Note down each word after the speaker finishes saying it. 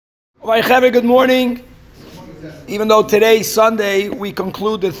Good morning. Even though today, Sunday, we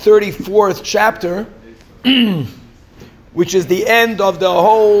conclude the 34th chapter, which is the end of the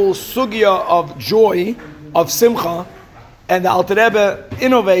whole sugya of joy, of simcha, and the Alter Rebbe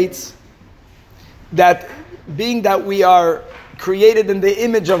innovates that being that we are created in the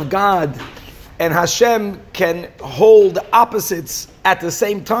image of God and Hashem can hold opposites at the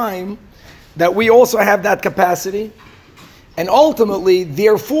same time, that we also have that capacity. And ultimately,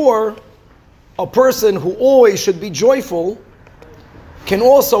 therefore, a person who always should be joyful can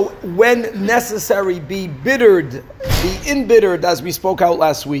also, when necessary, be embittered, as we spoke out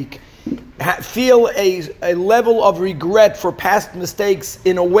last week, feel a level of regret for past mistakes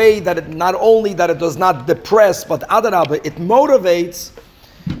in a way that it not only that it does not depress, but adarabah, it motivates.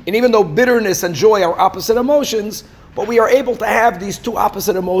 And even though bitterness and joy are opposite emotions, but we are able to have these two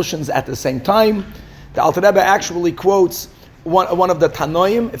opposite emotions at the same time. The Alter Rebbe actually quotes one of the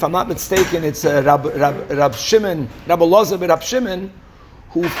Tanoim, if I'm not mistaken, it's Rab Shimon, Rabbi Elazar ben Rab Shimon,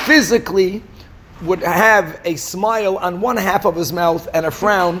 who physically would have a smile on one half of his mouth and a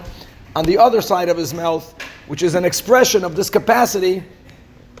frown on the other side of his mouth, which is an expression of this capacity,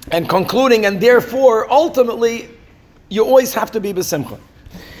 and concluding, and therefore, ultimately, you always have to be b'simcha.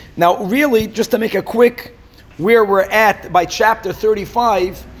 Now, really, just to make a quick, where we're at by chapter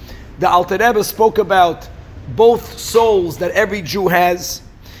 35, the Alter Rebbe spoke about both souls that every Jew has.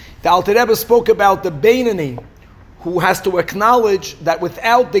 The Alter Rebbe spoke about the Beinani, who has to acknowledge that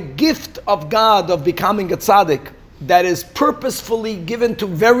without the gift of God of becoming a tzaddik, that is purposefully given to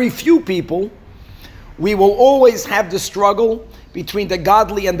very few people, we will always have the struggle between the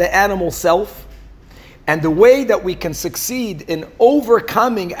godly and the animal self. And the way that we can succeed in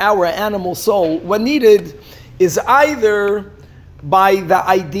overcoming our animal soul, when needed, is either by the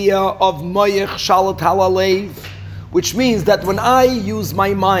idea of moyech shalat halalev, which means that when I use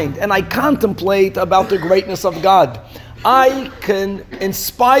my mind and I contemplate about the greatness of God, I can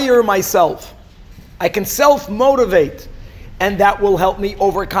inspire myself, I can self-motivate, and that will help me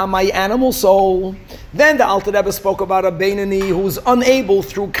overcome my animal soul. Then the Alter Rebbe spoke about a Beinani who's unable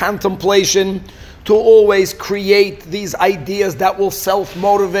through contemplation to always create these ideas that will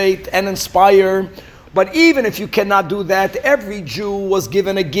self-motivate and inspire. But even if you cannot do that, every Jew was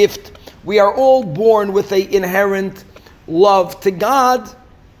given a gift. We are all born with an inherent love to God,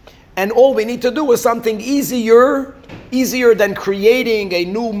 and all we need to do is something easier than creating a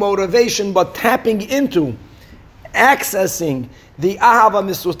new motivation, but tapping into, accessing the Ahava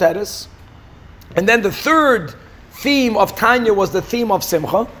Misuteres. And then the third theme of Tanya was the theme of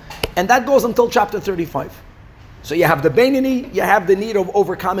Simcha, and that goes until chapter 35. So you have the Beinani, you have the need of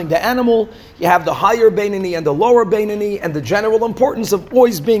overcoming the animal, you have the higher Beinani and the lower Beinani, and the general importance of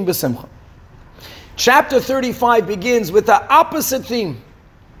always being b'simcha. Chapter 35 begins with the opposite theme.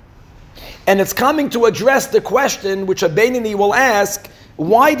 And it's coming to address the question which a Beinani will ask,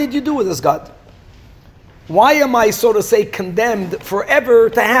 why did you do this, God? Why am I, so to say, condemned forever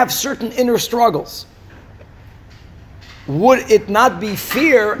to have certain inner struggles? Would it not be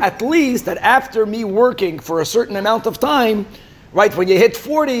fair, at least, that after me working for a certain amount of time, right, when you hit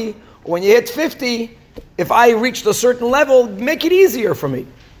 40, or when you hit 50, if I reached a certain level, make it easier for me?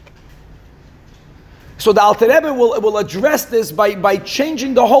 So the Alter Rebbe will address this by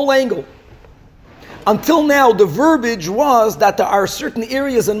changing the whole angle. Until now, the verbiage was that there are certain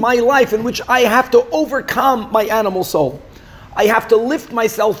areas in my life in which I have to overcome my animal soul. I have to lift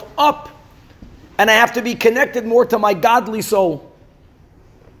myself up, and I have to be connected more to my godly soul.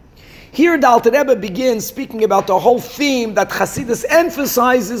 Here the Alter Rebbe begins speaking about the whole theme that Chassidus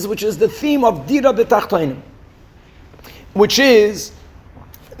emphasizes, which is the theme of Dira B'Tachtonim, which is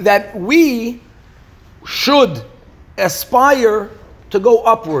that we should aspire to go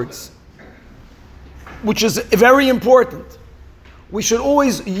upwards, which is very important. We should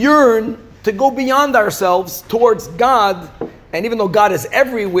always yearn to go beyond ourselves towards God. And even though God is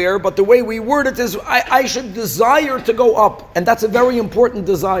everywhere, but the way we word it is, I should desire to go up. And that's a very important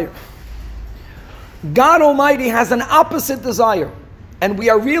desire. God Almighty has an opposite desire. And we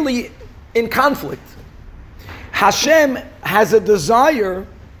are really in conflict. Hashem has a desire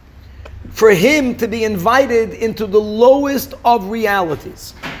for Him to be invited into the lowest of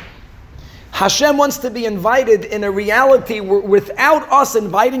realities. Hashem wants to be invited in a reality where without us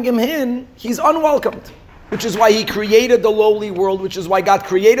inviting Him in, He's unwelcomed. Which is why He created the lowly world, which is why God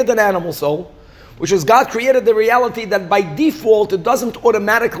created an animal soul, which is God created the reality that by default it doesn't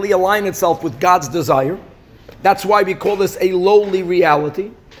automatically align itself with God's desire. That's why we call this a lowly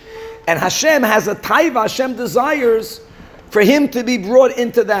reality. And Hashem has a taiva, Hashem desires for Him to be brought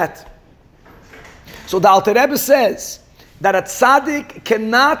into that. So the Alter Rebbe says that a tzaddik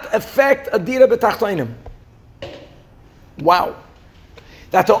cannot affect a dira b'tachtonim. Wow.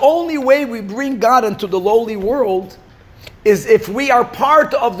 That the only way we bring God into the lowly world is if we are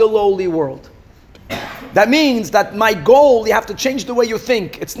part of the lowly world. That means that my goal, you have to change the way you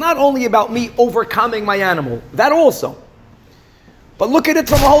think. It's not only about me overcoming my animal, that also. But look at it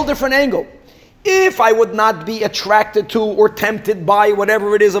from a whole different angle. If I would not be attracted to or tempted by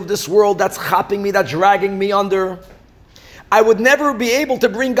whatever it is of this world that's chapping me, that's dragging me under, I would never be able to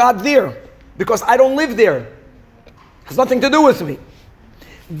bring God there because I don't live there. It has nothing to do with me.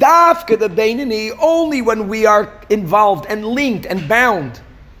 Dafka the Beinani, only when we are involved and linked and bound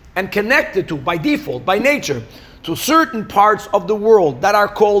and connected to, by default, by nature, to certain parts of the world that are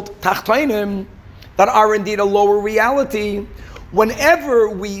called Tachtonim, that are indeed a lower reality, whenever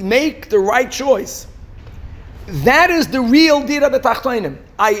we make the right choice, that is the real Dira B'Tachtonim.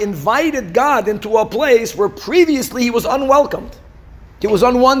 I invited God into a place where previously he was unwelcomed. He was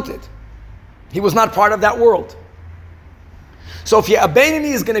unwanted. He was not part of that world. So if a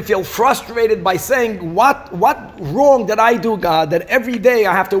Beinani is going to feel frustrated by saying, what wrong did I do, God, that every day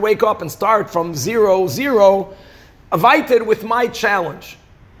I have to wake up and start from 0, invited with my challenge.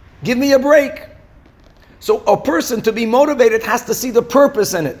 Give me a break. So a person to be motivated has to see the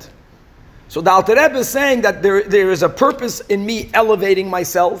purpose in it. So the Alter Rebbe is saying that there is a purpose in me elevating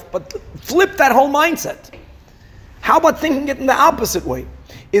myself, but flip that whole mindset. How about thinking it in the opposite way?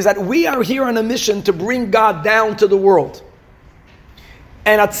 Is that we are here on a mission to bring God down to the world.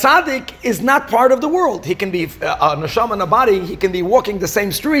 And a tzaddik is not part of the world. He can be a neshama in a body, he can be walking the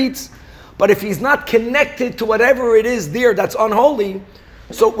same streets, but if he's not connected to whatever it is there that's unholy,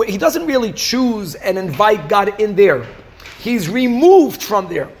 so he doesn't really choose and invite God in there. He's removed from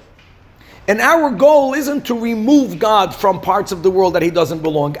there. And our goal isn't to remove God from parts of the world that he doesn't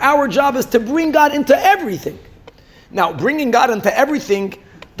belong. Our job is to bring God into everything. Now, bringing God into everything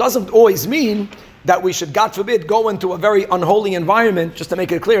doesn't always mean that we should, God forbid, go into a very unholy environment, just to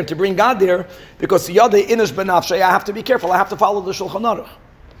make it clear, to bring God there, because Yadei Inish Benafshay, I have to be careful, I have to follow the Shulchan Aruch.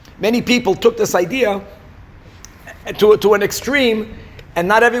 Many people took this idea to an extreme, and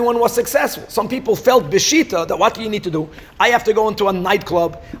not everyone was successful. Some people felt beshita, that what do you need to do? I have to go into a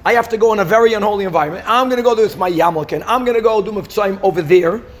nightclub, I have to go in a very unholy environment, I'm going to go do this my Yamalkin, I'm going to go do Mivtzoyim over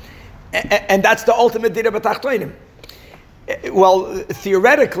there, and that's the ultimate Dira B'Tachtonim. Well,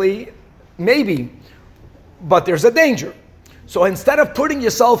 theoretically, maybe, but there's a danger. So instead of putting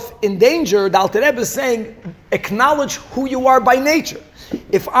yourself in danger, the Alter Rebbe is saying, acknowledge who you are by nature.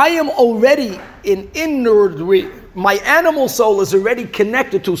 If I am already my animal soul is already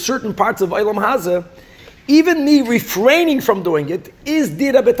connected to certain parts of Olam Hazeh, even me refraining from doing it is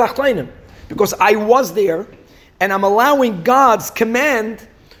Dira B'Tachtonim, because I was there, and I'm allowing God's command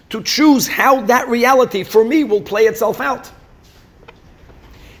to choose how that reality for me will play itself out.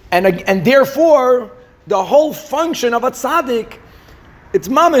 And therefore, the whole function of a tzaddik, it's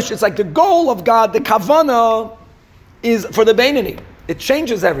mamish, it's like the goal of God, the kavanah is for the Beinani. It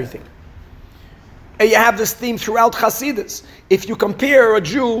changes everything. And you have this theme throughout Hasidus. If you compare a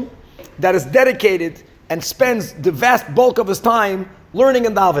Jew that is dedicated and spends the vast bulk of his time learning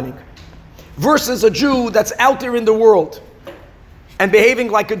and davening, versus a Jew that's out there in the world and behaving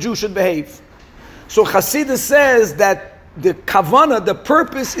like a Jew should behave. So Hasidus says that the kavanah, the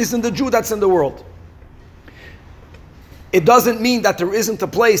purpose, is in the Jew that's in the world. It doesn't mean that there isn't a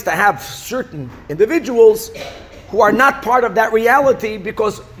place to have certain individuals who are not part of that reality,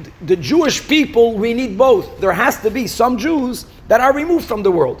 because the Jewish people, we need both. There has to be some Jews that are removed from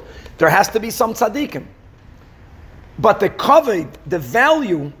the world. There has to be some tzaddikim. But the kavod, the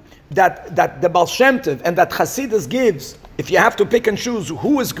value that the Baal Shem Tov and that Hasidus gives, if you have to pick and choose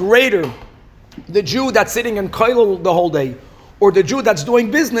who is greater, the Jew that's sitting in kollel the whole day, or the Jew that's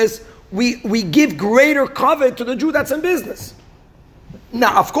doing business, we give greater kavod to the Jew that's in business.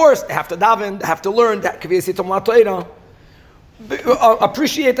 Now, of course, they have to daven, they have to learn that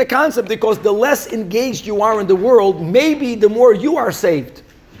appreciate the concept, because the less engaged you are in the world, maybe the more you are saved.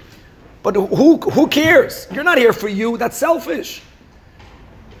 But who cares? You're not here for you. That's selfish.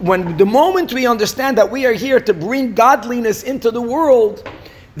 When the moment we understand that we are here to bring godliness into the world,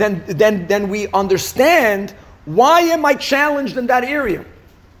 then we understand, why am I challenged in that area?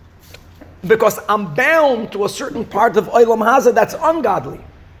 Because I'm bound to a certain part of Olam Hazeh that's ungodly.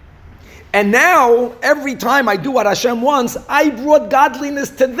 And now, every time I do what Hashem wants, I brought godliness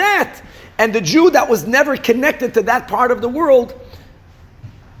to that. And the Jew that was never connected to that part of the world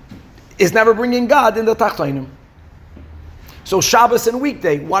is never bringing God in the Tachtonim. So Shabbos and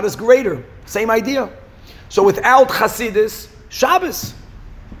weekday, what is greater? Same idea. So without Hasidus, Shabbos.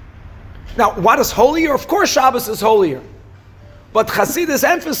 Now, what is holier? Of course Shabbos is holier. But Chassidus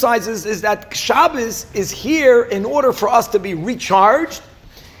emphasizes is that Shabbos is here in order for us to be recharged,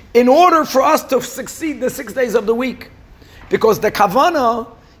 in order for us to succeed the 6 days of the week. Because the Kavanah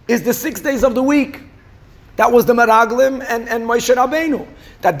is the 6 days of the week. That was the Meraglim and Moshe Rabbeinu.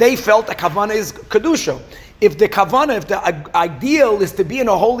 That they felt the Kavanah is Kedusha. If the Kavanah, if the ideal is to be in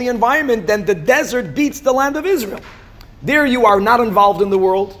a holy environment, then the desert beats the land of Israel. There you are not involved in the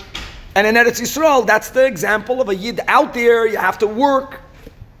world. And in Eretz Yisrael, that's the example of a Yid out there. You have to work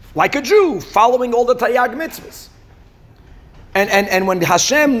like a Jew, following all the Taryag mitzvahs. And when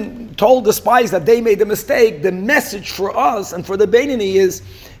Hashem told the spies that they made a mistake, the message for us and for the Beinoni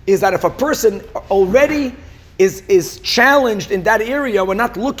is that if a person already is challenged in that area, we're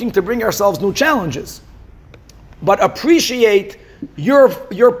not looking to bring ourselves new challenges, but appreciate your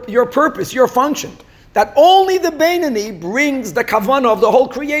purpose, your function. That only the Beinoni brings the kavanah of the whole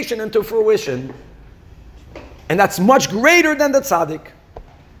creation into fruition. And that's much greater than the tzaddik.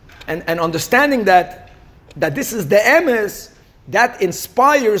 And understanding that this is the emes, that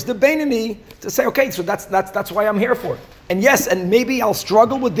inspires the Beinoni to say, okay, so that's why I'm here for. And yes, and maybe I'll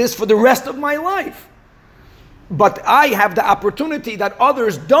struggle with this for the rest of my life. But I have the opportunity that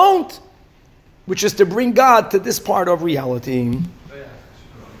others don't, which is to bring God to this part of reality.